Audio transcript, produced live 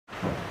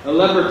A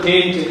leper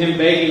came to him,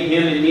 begging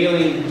him, and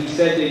kneeling, he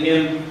said to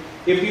him,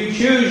 "If you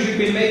choose, you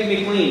can make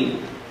me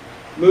clean."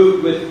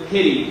 Moved with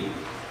pity,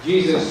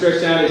 Jesus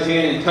stretched out his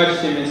hand and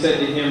touched him and said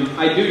to him,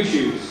 "I do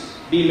choose.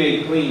 Be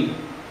made clean."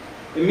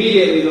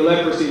 Immediately the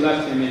leprosy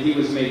left him, and he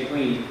was made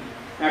clean.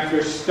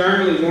 After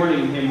sternly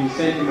warning him, he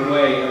sent him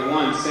away at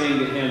once, saying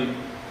to him,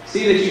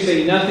 "See that you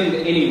say nothing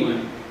to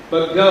anyone,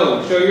 but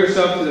go, show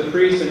yourself to the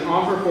priest, and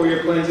offer for your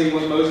cleansing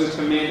what Moses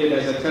commanded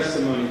as a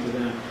testimony to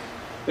them."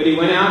 But he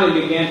went out and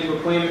began to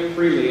proclaim it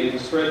freely and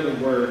to spread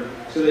the word,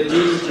 so that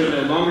Jesus could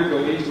no longer go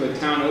into a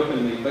town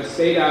openly, but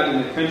stayed out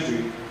in the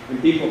country,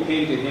 and people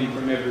came to him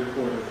from every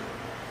quarter.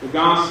 The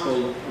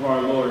Gospel of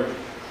our Lord.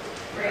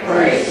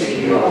 Praise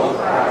to you, O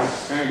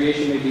Christ.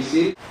 Congregation may be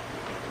seated.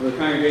 Will the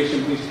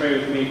congregation please pray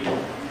with me?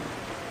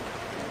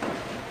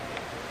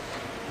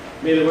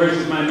 May the words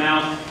of my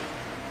mouth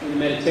and the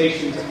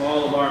meditations of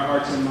all of our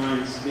hearts and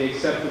minds be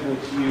acceptable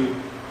to you,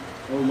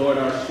 O Lord,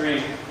 our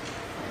strength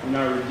and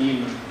our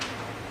Redeemer.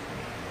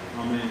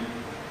 Amen.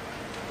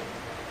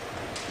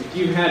 If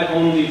you had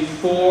only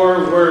 4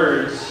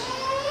 words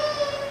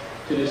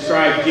to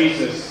describe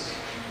Jesus,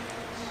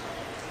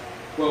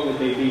 what would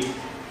they be?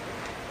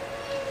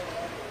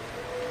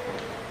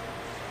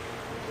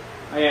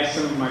 I asked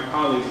some of my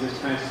colleagues this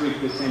past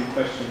week the same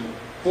question.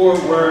 4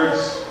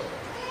 words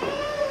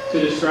to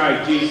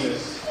describe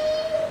Jesus.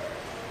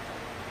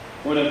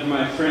 One of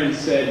my friends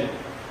said,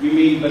 "You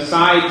mean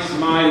besides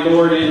my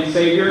Lord and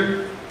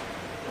Savior?"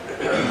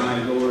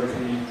 My Lord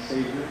and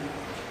Savior.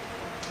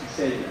 I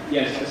said,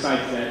 "Yes,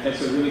 besides that."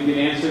 That's a really good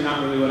answer,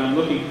 not really what I'm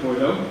looking for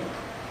though.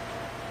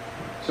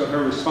 So her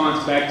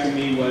response back to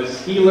me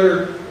was,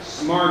 "Healer,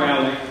 smart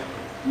aleck,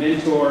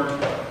 mentor,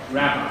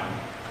 rabbi."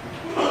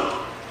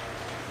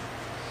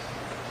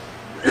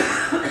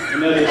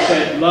 Another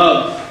said,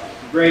 "Love,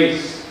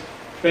 grace,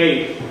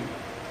 faith,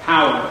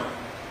 power.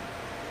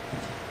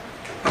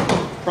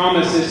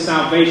 Promises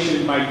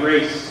salvation by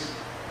grace.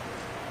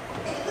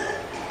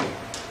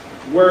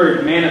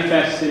 Word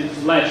manifest in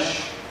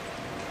flesh.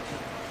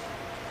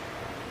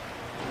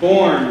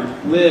 Born,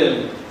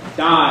 lived,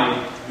 died,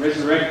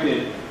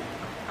 resurrected."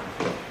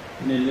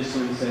 And then this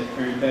one said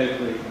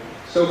parenthetically,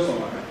 "So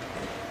far,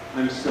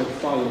 I'm still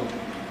following him."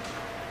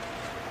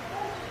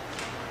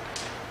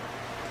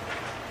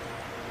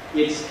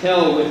 It's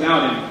hell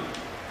without him.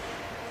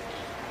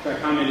 So I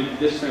commented to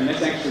this friend,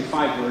 that's actually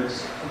 5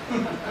 words.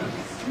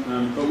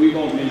 But we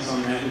won't mince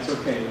on that. It's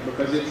okay,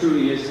 because it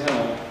truly is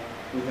hell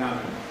without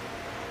him.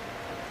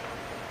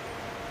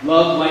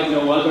 Love like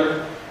no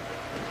other.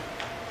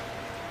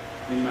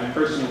 And my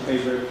personal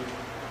favorite,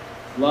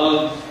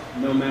 love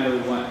no matter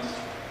what.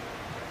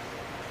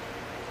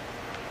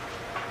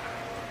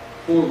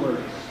 4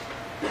 words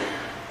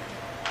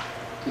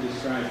to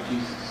describe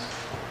Jesus.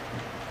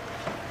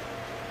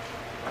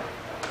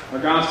 Our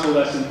gospel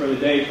lesson for the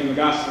day from the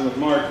Gospel of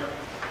Mark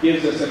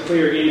gives us a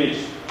clear image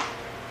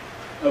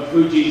of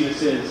who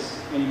Jesus is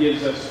and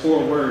gives us 4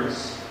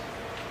 words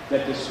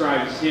that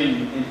describes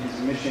him and his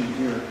mission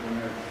here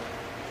on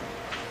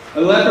earth.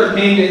 A leper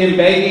came to him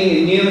begging,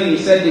 and kneeling he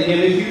said to him,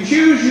 "If you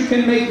choose, you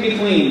can make me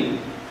clean."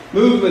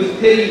 Moved with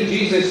pity,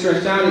 Jesus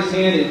stretched out his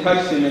hand and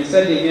touched him and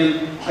said to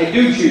him, "I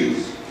do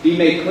choose. Be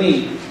made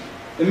clean."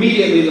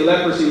 Immediately the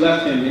leprosy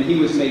left him, and he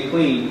was made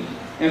clean.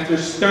 After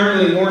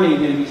sternly warning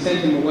him, he sent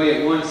him away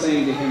at once,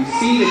 saying to him,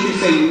 "See that you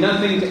say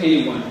nothing to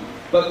anyone,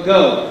 but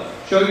go,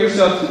 show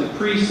yourself to the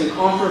priest, and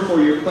offer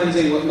for your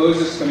cleansing what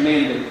Moses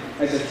commanded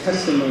as a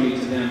testimony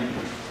to them."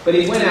 But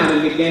he went out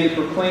and began to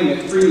proclaim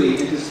it freely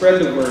and to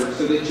spread the word,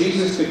 so that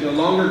Jesus could no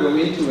longer go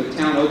into a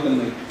town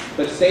openly,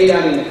 but stayed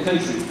out in the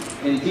country,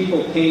 and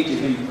people came to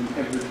him from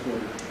every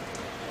quarter.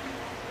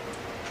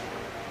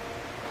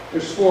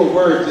 There's 4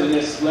 words in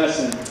this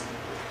lesson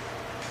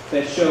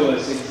that show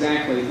us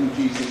exactly who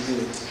Jesus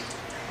is.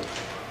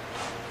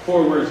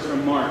 4 words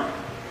from Mark.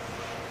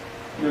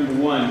 Number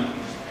 1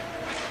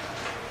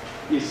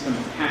 is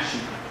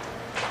compassion.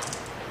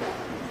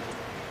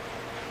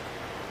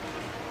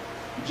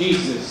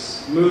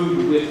 Jesus,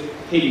 moved with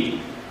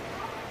pity,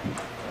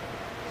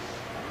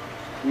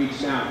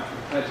 reached out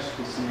and touched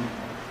this man.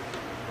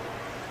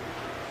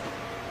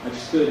 I've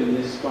stood in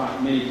this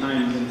spot many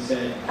times and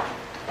said,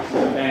 this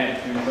is a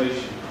bad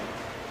translation.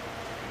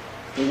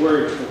 The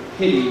word for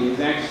pity is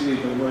actually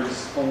the word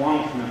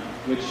splanchna,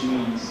 which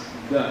means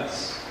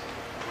guts.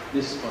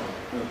 This part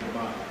of the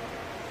body.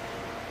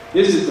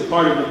 This is the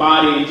part of the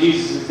body in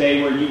Jesus'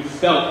 day where you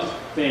felt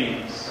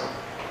things.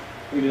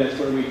 Maybe that's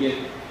where we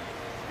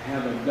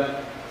have a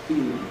gut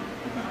feeling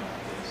about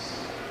this.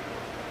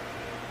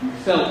 You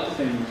felt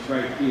things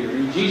right here.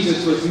 And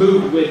Jesus was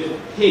moved with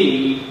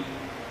pity.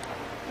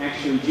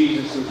 Actually,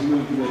 Jesus was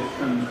moved with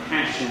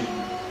compassion,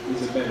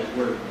 is a better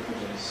word for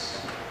this.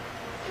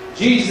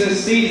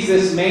 Jesus sees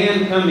this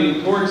man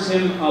coming towards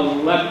him, a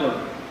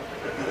leper.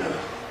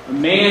 A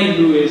man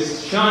who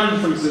is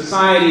shunned from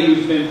society,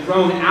 who's been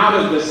thrown out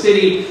of the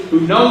city,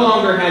 who no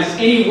longer has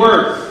any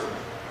worth.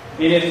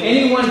 And if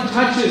anyone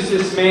touches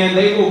this man,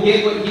 they will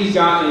get what he's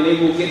got, and they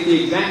will get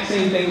the exact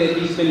same thing that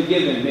he's been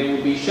given. They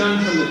will be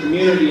shunned from the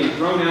community and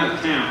thrown out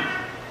of town.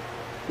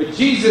 But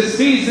Jesus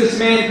sees this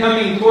man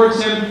coming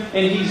towards him,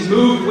 and he's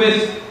moved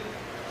with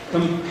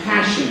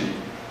compassion.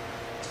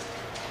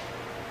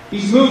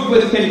 He's moved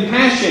with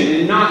compassion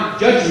and not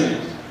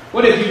judgment.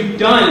 What have you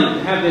done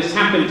to have this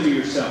happen to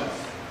yourself?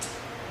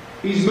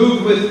 He's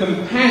moved with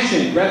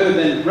compassion rather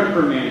than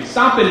reprimand.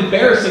 Stop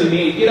embarrassing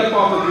me and get up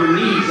off of your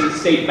knees and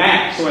stay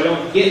back so I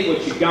don't get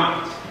what you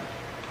got.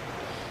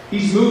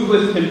 He's moved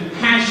with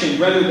compassion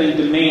rather than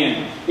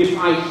demand. If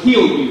I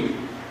heal you,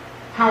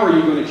 how are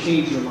you going to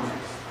change your life?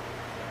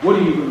 What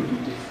are you going to do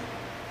different?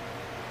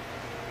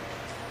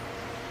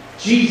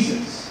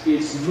 Jesus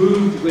is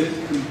moved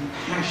with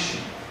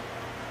compassion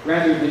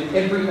rather than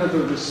every other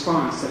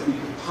response that we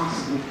could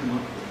possibly come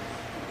up with.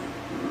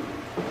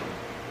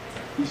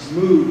 He's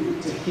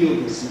moved to heal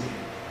this man.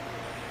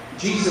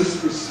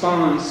 Jesus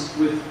responds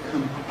with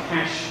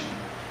compassion.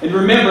 And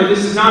remember,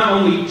 this is not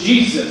only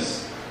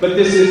Jesus, but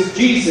this is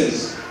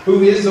Jesus,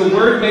 who is the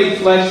Word made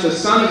flesh, the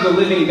Son of the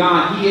living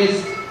God. He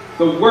is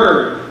the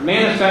Word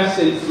manifest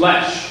in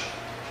flesh.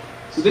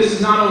 So this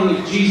is not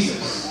only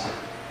Jesus,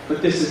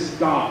 but this is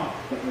God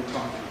that we're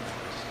talking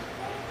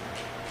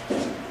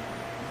about.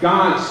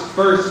 God's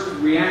first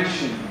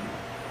reaction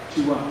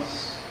to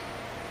us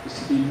is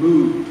to be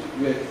moved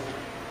with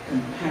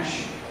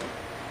compassion.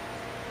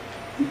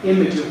 The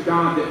image of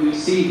God that we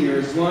see here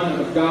is one of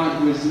a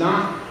God who is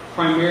not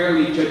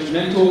primarily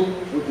judgmental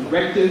or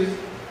directive,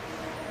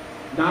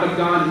 not a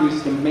God who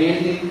is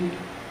demanding,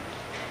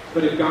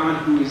 but a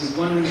God who is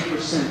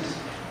 100%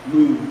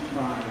 moved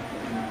by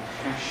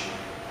compassion.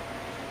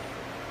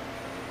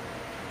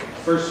 The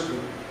first word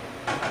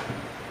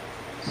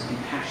is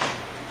compassion.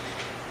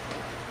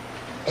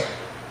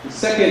 The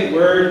second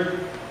word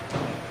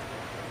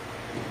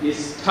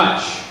is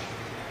touch.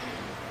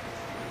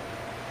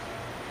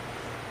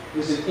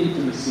 There's an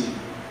intimacy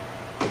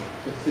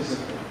to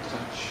physical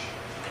touch.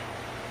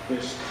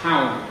 There's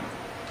power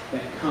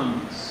that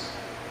comes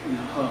in a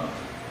hug.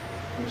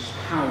 There's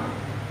power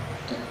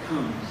that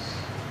comes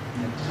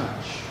in a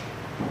touch.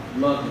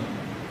 Loving,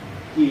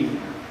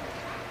 healing.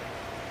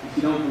 If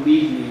you don't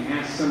believe me,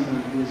 ask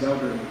someone who is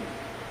elderly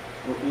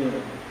or ill,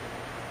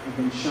 or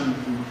been shunned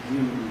from the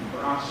community,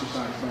 or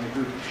ostracized by a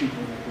group of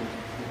people that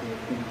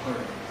they've been part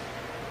of.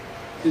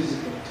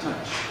 Physical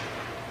touch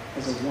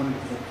has a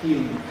wonderful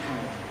healing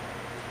power.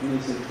 And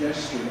it's a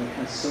gesture that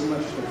has so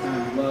much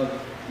profound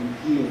love and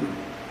healing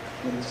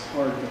that it's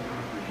hard to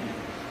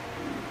comprehend.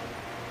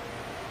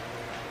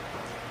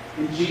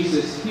 And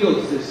Jesus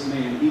heals this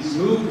man. He's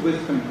moved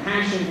with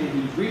compassion,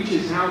 and he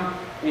reaches out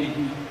and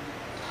he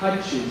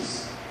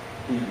touches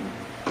him.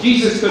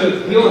 Jesus could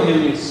have healed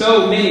him in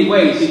so many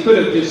ways. He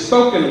could have just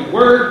spoken a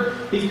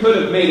word. He could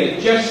have made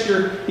a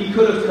gesture. He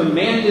could have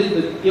commanded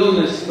the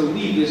illness to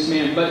leave this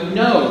man. But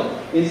no.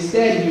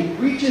 Instead, he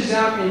reaches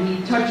out and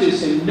he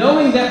touches him,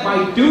 knowing that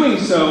by doing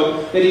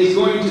so, that he's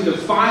going to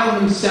defile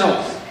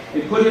himself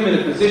and put him in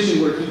a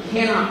position where he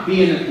cannot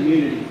be in a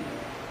community.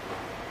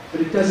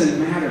 But it doesn't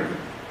matter,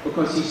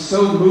 because he's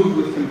so moved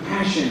with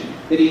compassion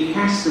that he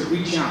has to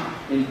reach out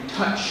and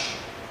touch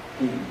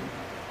him.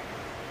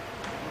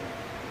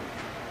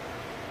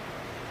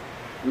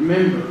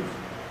 Remember,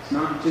 it's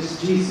not just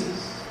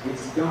Jesus,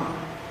 it's God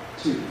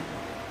too.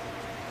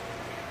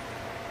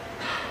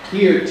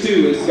 Here,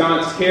 too, is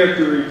God's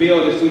character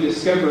revealed as we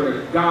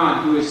discover a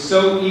God who is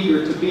so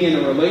eager to be in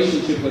a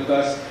relationship with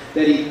us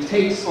that he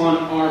takes on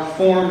our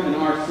form and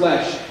our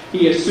flesh.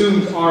 He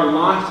assumes our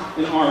lot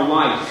and our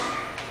life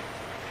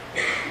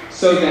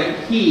so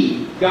that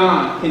he,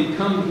 God, can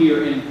come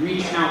here and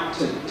reach out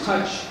to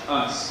touch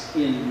us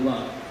in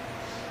love.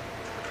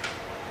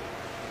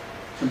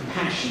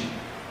 Compassion.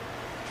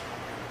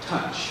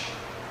 Touch.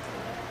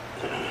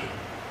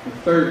 The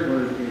third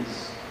word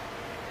is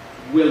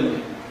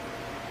willing.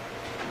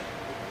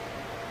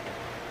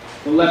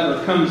 The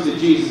leper comes to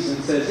Jesus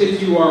and says,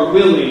 "If you are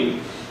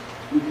willing,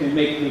 you can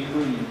make me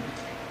clean."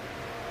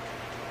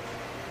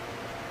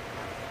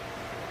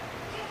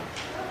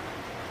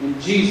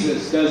 And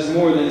Jesus does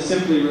more than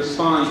simply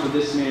respond to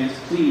this man's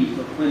plea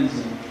for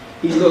cleansing.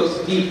 He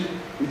looks deep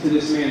into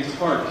this man's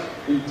heart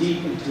and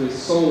deep into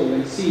his soul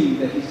and sees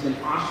that he's been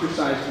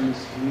ostracized from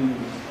his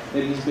community,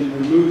 that he's been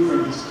removed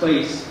from his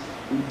place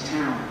in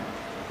town,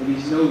 that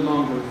he's no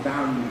longer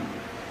valued.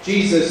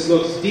 Jesus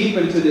looks deep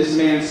into this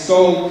man's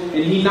soul,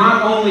 and he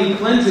not only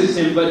cleanses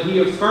him, but he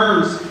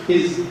affirms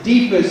his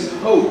deepest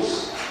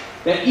hopes.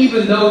 That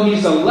even though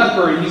he's a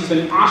leper and he's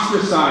been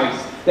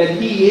ostracized, that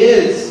he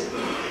is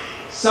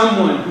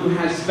someone who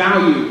has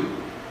value.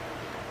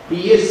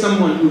 He is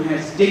someone who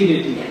has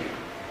dignity.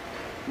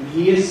 And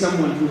he is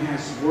someone who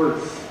has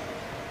worth.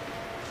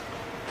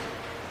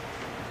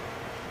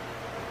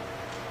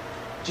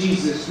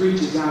 Jesus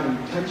reaches out and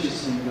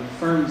touches him and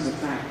affirms the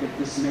fact that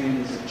this man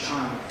is a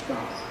child of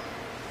God.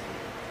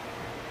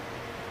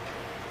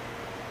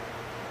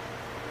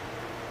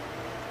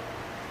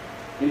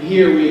 And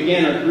here we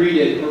again are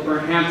greeted, or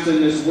perhaps in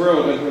this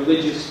world of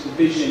religious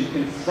division,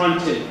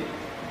 confronted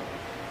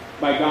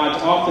by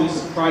God's often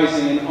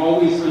surprising and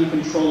always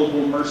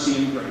uncontrollable mercy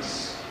and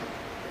grace.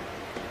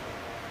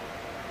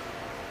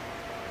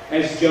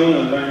 as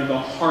Jonah learned the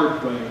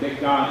hard way that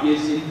God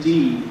is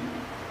indeed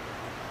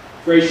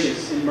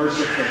gracious and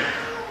merciful,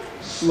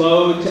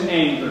 slow to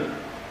anger,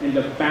 and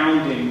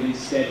abounding in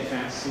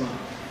steadfast love.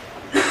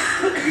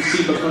 You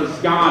see, because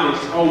God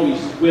is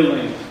always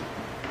willing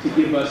to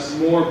give us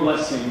more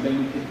blessing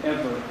than we could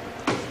ever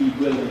be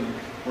willing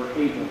or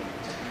able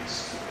to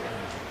ask for.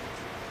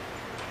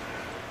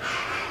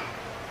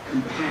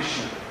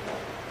 Compassion,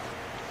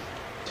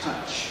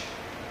 touch,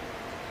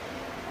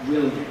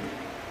 willing.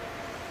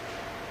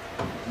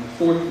 And the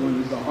fourth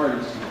one is the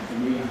hardest one for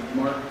me.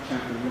 Mark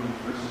chapter 1,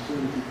 verses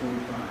 40 through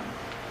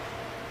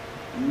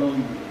 45.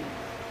 Lonely.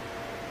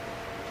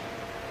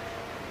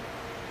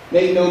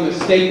 Make no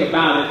mistake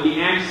about it,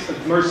 the acts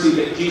of mercy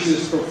that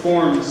Jesus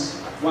performs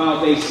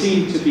while they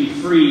seem to be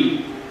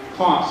free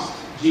cost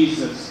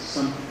Jesus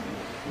something.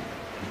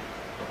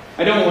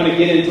 I don't want to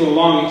get into a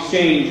long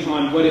exchange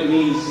on what it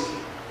means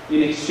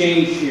in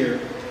exchange here,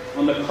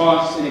 on the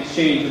cost and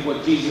exchange of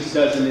what Jesus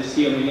does in this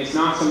healing. It's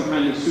not some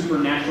kind of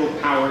supernatural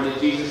power that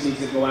Jesus needs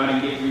to go out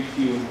and get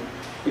refueled.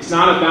 It's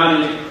not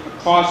about a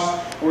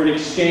cost or an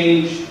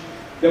exchange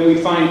that we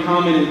find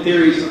common in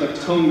theories of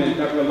atonement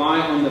that rely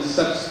on the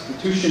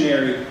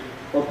substitutionary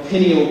or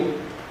penial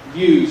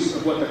views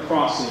of what the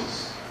cross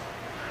is.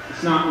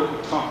 It's not what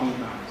we're talking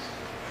about.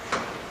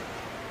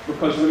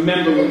 Because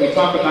remember, when we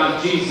talk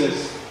about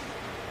Jesus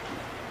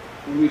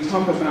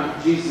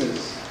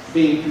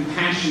being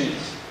compassionate,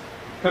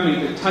 coming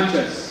to touch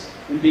us,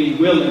 and being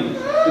willing,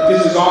 that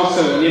this is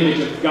also an image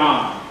of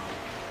God.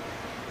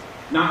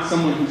 Not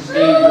someone who's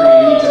angry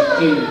and needs a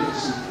payment for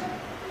something.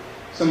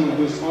 Someone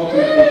who is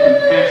ultimately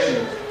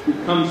compassionate, who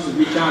comes to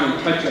reach out and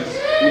touch us,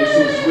 and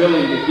who is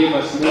willing to give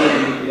us more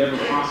than we could ever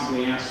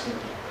possibly ask for.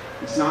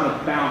 It's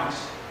not about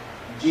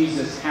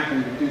Jesus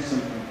having to do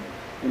something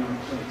in our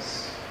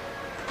place.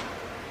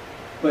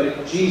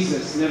 But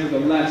Jesus,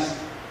 nevertheless,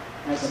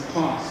 has a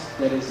cost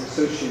that is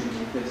associated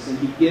with this, and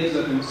he gives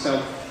of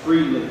himself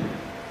freely.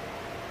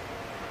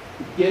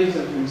 He gives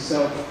of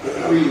himself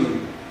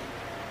freely,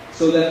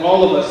 so that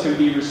all of us can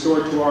be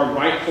restored to our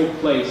rightful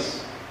place.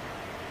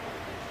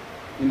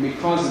 And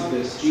because of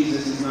this,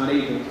 Jesus is not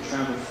able to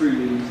travel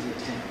freely into the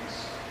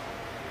towns.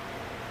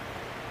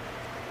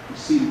 You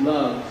see,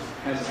 love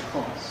has a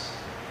cost.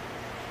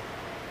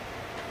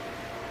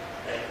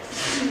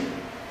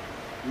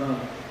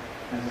 Love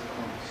has a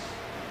cost.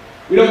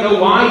 We don't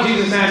know why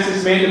Jesus asked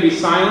this man to be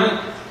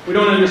silent. We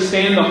don't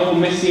understand the whole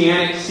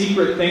messianic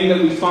secret thing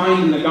that we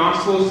find in the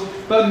Gospels.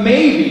 But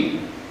maybe,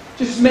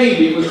 just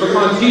maybe, it was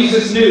because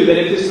Jesus knew that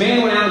if this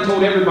man went out and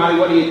told everybody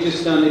what he had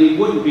just done, that he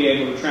wouldn't be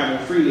able to travel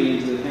freely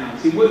into the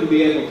towns. He wouldn't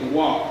be able to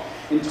walk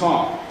and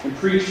talk and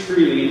preach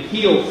freely and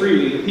heal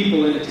freely the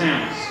people in the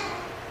towns.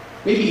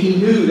 Maybe he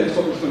knew that's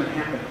what was going to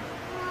happen.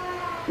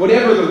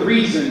 Whatever the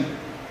reason,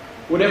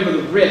 whatever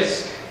the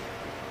risk,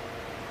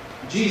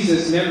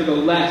 Jesus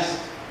nevertheless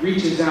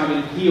reaches out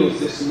and heals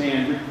this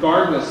man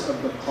regardless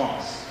of the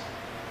cost.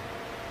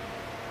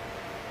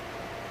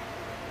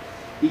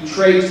 He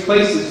trades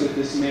places with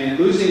this man,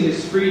 losing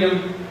his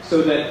freedom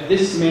so that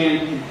this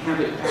man can have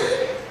it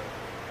back.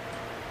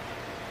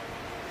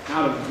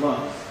 Out of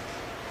love.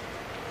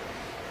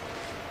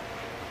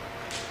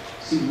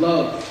 See,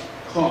 love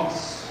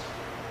costs.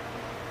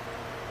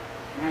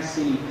 Ask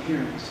any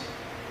parent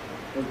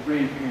or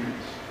grandparent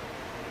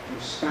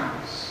or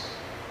spouse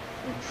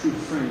or true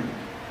friend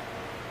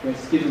who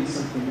has given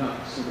something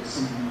up so that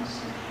someone else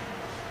can have.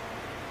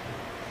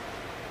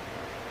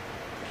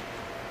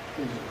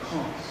 There's a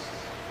cost.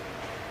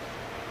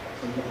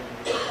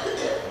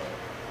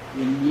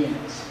 And yet,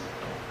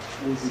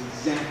 it is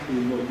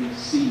exactly what we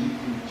see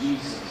in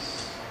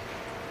Jesus.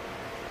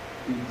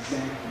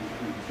 Exactly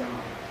who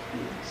God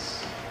is.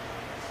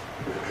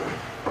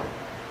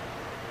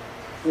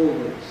 4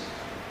 words.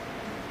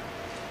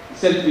 I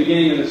said at the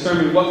beginning of the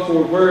sermon, what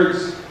 4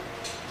 words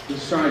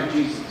describe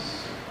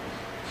Jesus?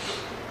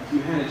 If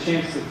you had a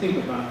chance to think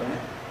about that,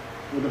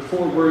 were the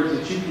 4 words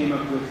that you came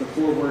up with the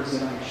 4 words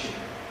that I shared?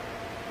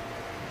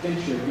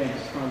 Venture a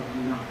guess,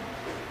 probably not.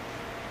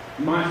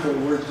 My 4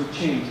 words would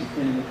change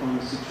depending upon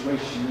the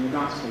situation and the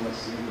gospel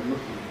lesson that we're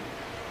looking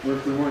at, or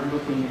if we weren't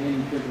looking at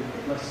any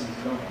biblical lessons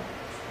at all.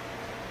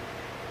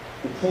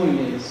 The point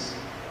is,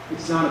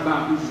 it's not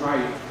about who's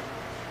right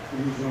and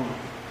who's wrong.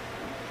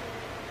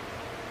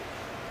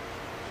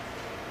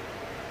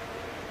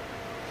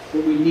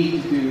 What we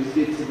need to do is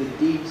get to the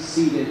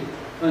deep-seated,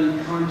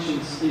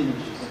 unconscious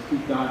images of who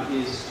God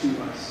is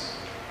to us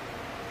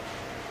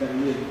that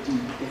live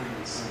deep down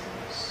inside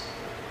of us.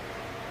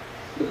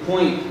 The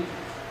point,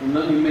 and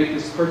let me make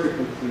this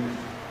perfectly clear,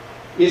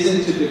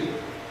 isn't to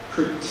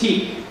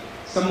critique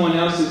someone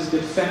else's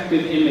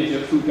defective image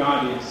of who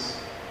God is.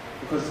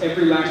 Because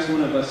every last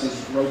one of us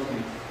is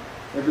broken.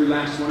 Every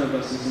last one of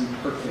us is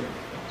imperfect.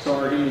 So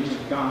our image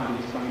of God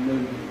is by no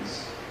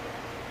means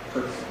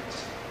perfect.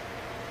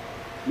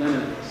 None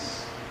of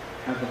us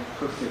have a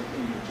perfect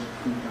image of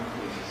who God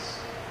is.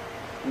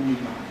 Only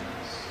God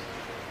does.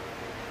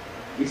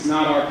 It's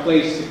not our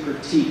place to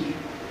critique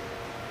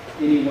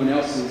anyone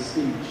else's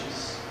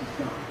images of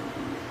God.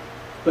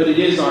 but it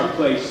is our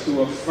place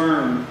to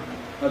affirm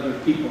other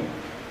people.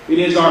 It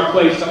is our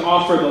place to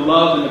offer the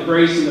love and the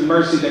grace and the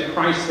mercy that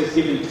Christ has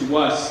given to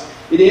us.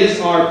 It is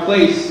our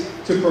place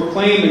to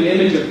proclaim an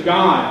image of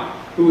God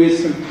who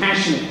is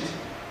compassionate.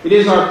 It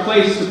is our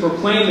place to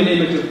proclaim an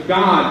image of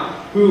God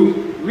who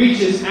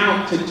reaches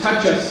out to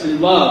touch us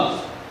in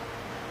love.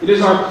 It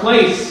is our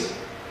place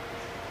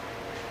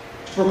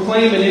to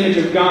proclaim an image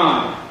of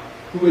God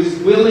who is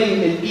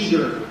willing and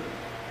eager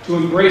to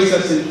embrace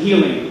us in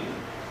healing,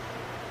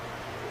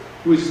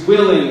 who is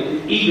willing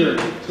and eager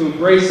to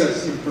embrace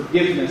us in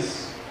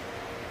forgiveness,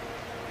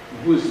 and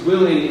who is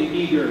willing and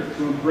eager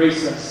to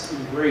embrace us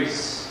in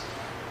grace.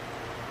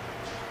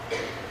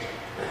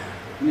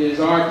 And it is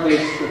our place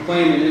to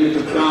proclaim an image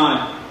of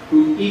God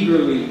who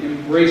eagerly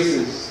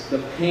embraces the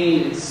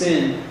pain and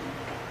sin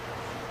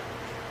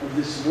of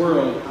this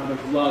world out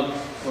of love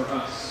for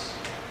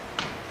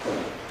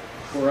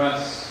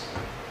us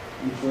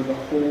and for the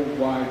whole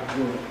wide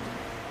world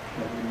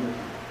that we live in.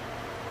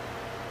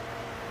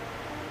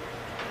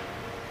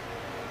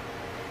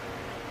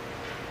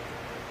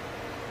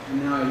 And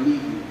now I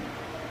leave you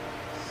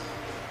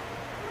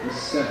with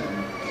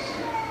 7.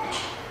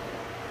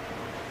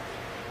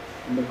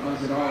 And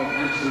because it all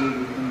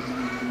absolutely comes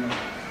down to love,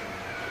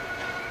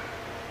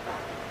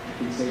 I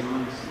can say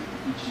honestly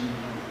to each and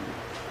every one of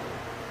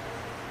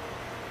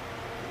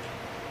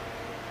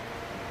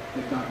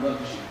you that God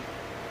loves you,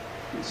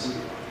 and so do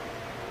I.